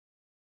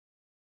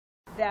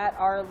that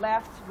are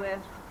left with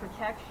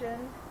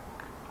protection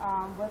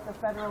with the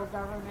federal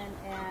government,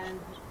 and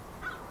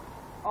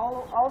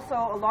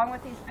also along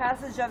with these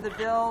passage of the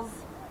bills,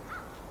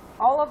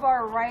 all of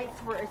our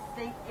rights were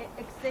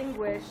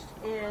extinguished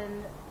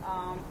in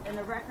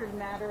a record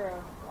matter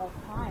of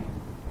time.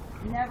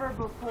 Never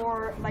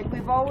before, like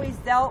we've always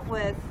dealt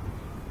with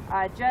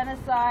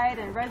genocide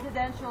and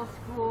residential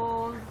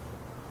schools,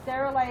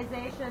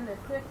 sterilization, the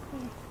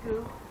 6-piece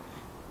scoop,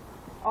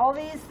 all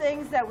these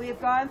things that we've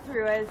gone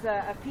through as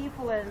a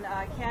people in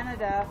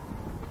Canada.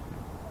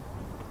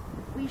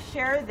 We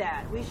share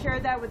that. We share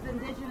that with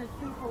Indigenous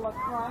people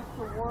across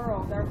the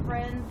world, our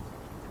friends,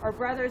 our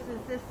brothers and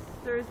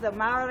sisters, the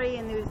Maori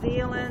in New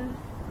Zealand,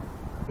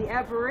 the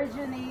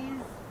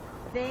Aborigines.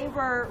 They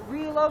were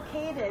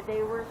relocated.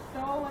 They were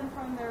stolen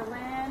from their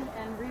land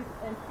and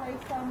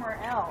placed somewhere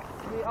else.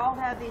 We all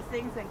have these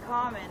things in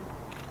common.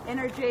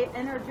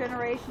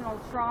 Intergenerational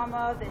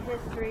trauma, the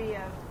history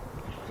of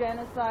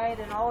genocide,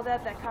 and all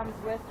that comes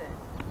with it.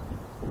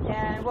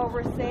 And what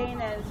we're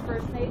saying as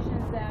First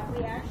Nations, that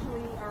we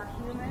actually are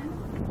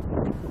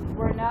human.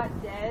 We're not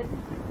dead.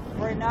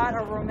 We're not a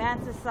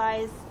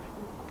romanticized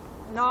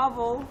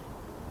novel.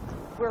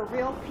 We're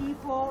real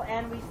people,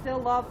 and we still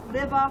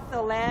live off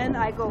the land.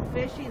 I go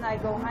fishing, I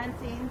go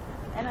hunting,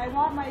 and I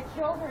want my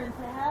children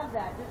to have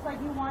that, just like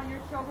you want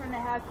your children to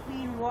have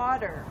clean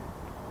water.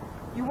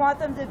 You want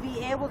them to be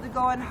able to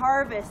go and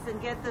harvest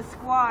and get the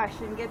squash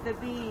and get the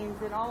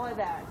beans and all of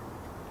that.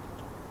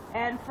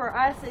 And for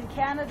us in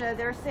Canada,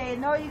 they're saying,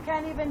 no, you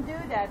can't even do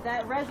that.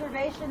 That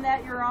reservation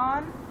that you're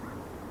on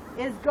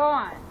is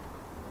gone.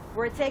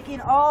 We're taking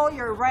all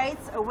your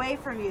rights away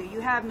from you. You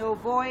have no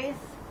voice,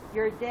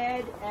 you're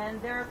dead, and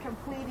they're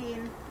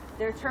completing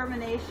their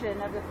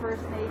termination of the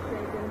First Nations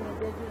and the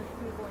Indigenous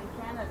people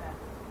in Canada.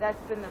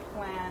 That's been the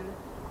plan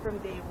from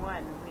day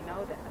one. We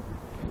know that.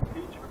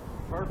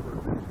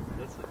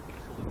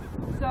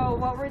 So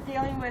what we're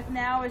dealing with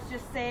now is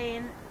just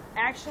saying,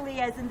 actually,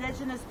 as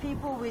Indigenous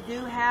people, we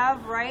do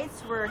have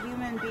rights. We're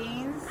human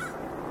beings.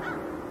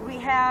 We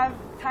have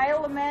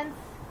entitlements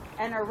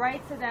and a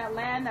right to that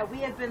land that we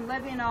have been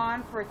living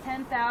on for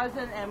 10,000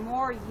 and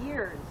more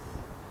years.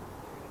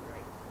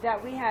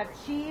 That we have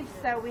chiefs,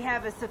 that we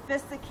have a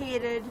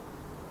sophisticated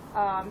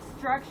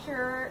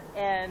structure,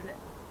 and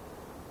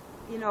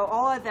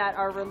all of that,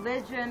 our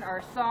religion,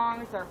 our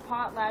songs, our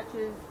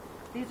potlatches.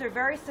 These are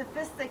very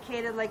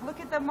sophisticated. Like,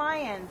 look at the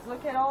Mayans.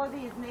 Look at all of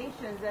these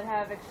nations that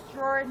have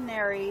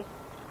extraordinary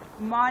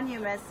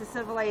monuments to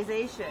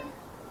civilization.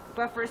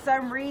 But for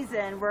some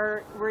reason,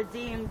 we're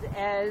deemed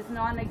as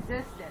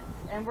non-existent.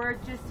 And we're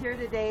just here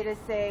today to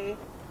say,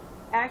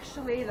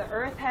 actually, the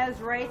earth has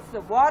rights,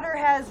 the water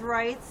has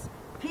rights,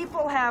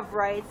 people have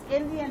rights,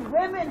 Indian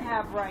women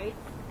have rights,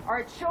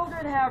 our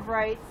children have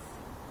rights,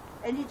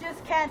 and you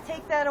just can't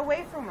take that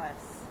away from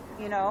us,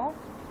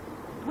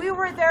 We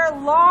were there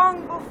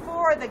long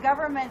before the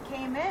government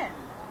came in,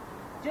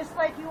 just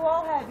like you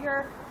all have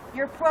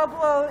your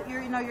pueblo,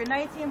 your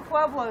 19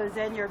 pueblos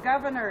and your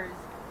governors,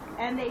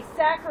 and they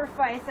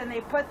sacrifice and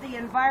they put the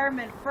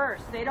environment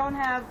first. They don't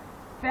have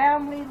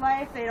family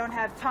life, they don't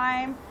have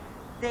time.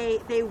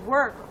 They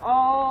work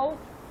all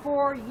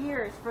 4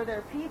 years for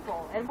their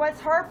people. And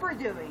what's Harper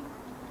doing?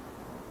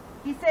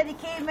 He said he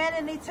came in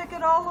and he took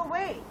it all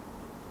away.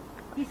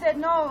 He said,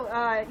 no,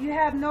 you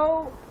have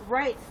no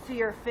rights to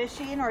your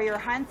fishing or your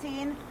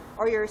hunting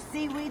or your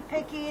seaweed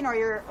picking or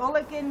your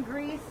Uligan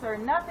grease or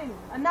nothing,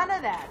 none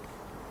of that.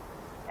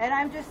 And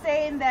I'm just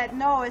saying that,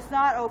 no, it's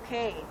not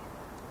okay.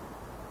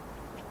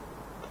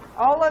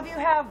 All of you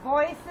have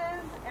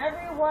voices.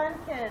 Everyone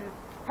can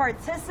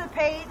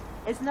participate.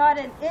 It's not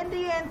an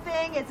Indian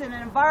thing. It's an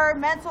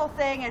environmental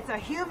thing. It's a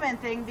human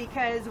thing,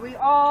 because we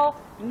all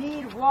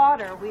need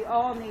water. We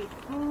all need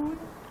food.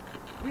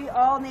 We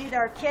all need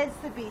our kids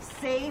to be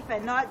safe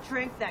and not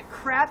drink that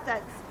crap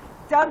that's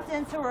dumped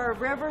into our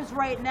rivers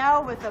right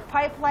now with the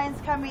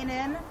pipelines coming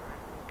in.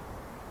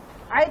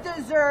 I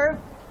deserve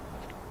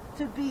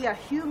to be a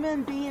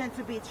human being and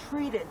to be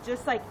treated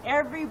just like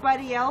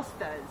everybody else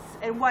does.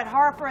 And what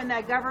Harper and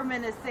that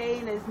government is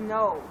saying is,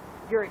 no,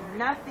 you're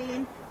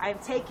nothing. I'm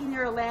taking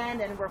your land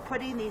and we're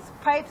putting these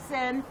pipes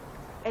in.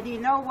 And you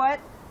know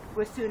what?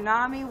 With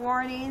tsunami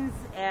warnings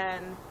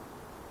and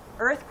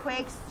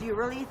earthquakes, do you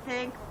really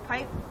think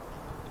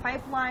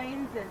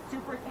pipelines and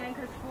super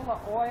tankers full of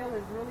oil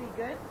is really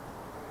good?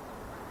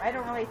 I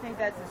don't really think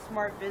that's a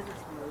smart business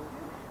move.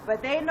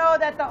 But they know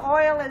that the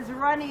oil is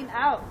running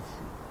out.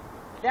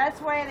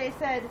 That's why they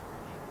said,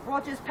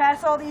 we'll just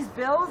pass all these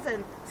bills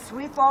and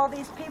sweep all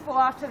these people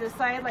off to the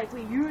side like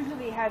we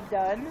usually have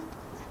done.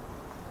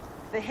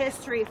 The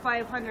history,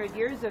 500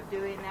 years of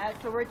doing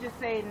that. So we're just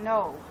saying,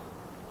 no.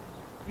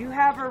 You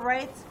have a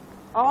right.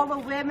 All the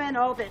women,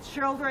 all the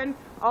children,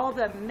 all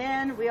the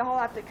men, we all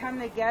have to come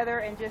together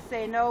and just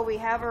say, no, we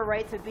have a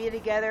right to be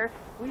together.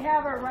 We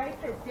have a right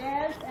to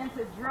dance and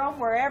to drum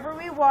wherever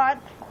we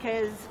want,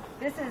 because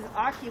this is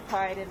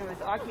occupied, and it was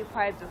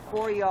occupied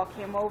before you all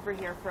came over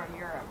here from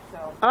Europe.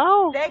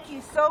 So thank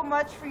you so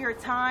much for your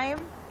time.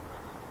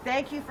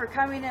 Thank you for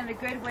coming in a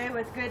good way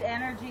with good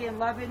energy and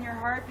love in your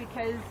heart,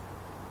 because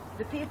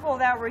the people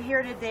that were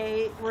here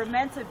today were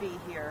meant to be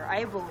here,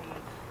 I believe.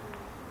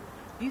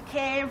 You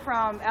came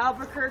from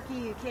Albuquerque,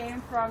 you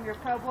came from your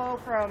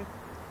pueblo, from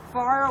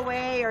far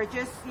away, or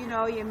just, you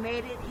know, you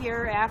made it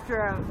here after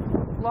a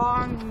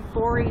long,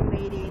 boring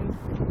meeting,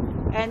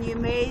 and you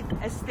made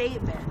a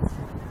statement.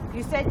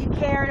 You said you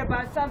cared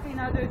about something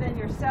other than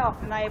yourself,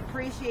 and I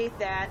appreciate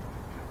that.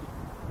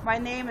 My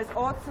name is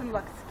Otsun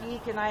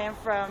Luxgeek, and I am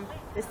from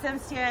the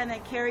Tsimshian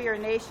and Carrier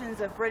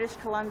Nations of British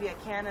Columbia,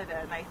 Canada,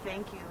 and I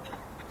thank you.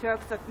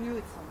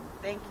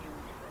 Thank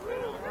you.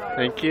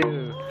 Thank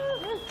you.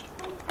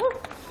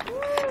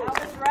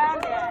 Elvis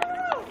Roundhouse.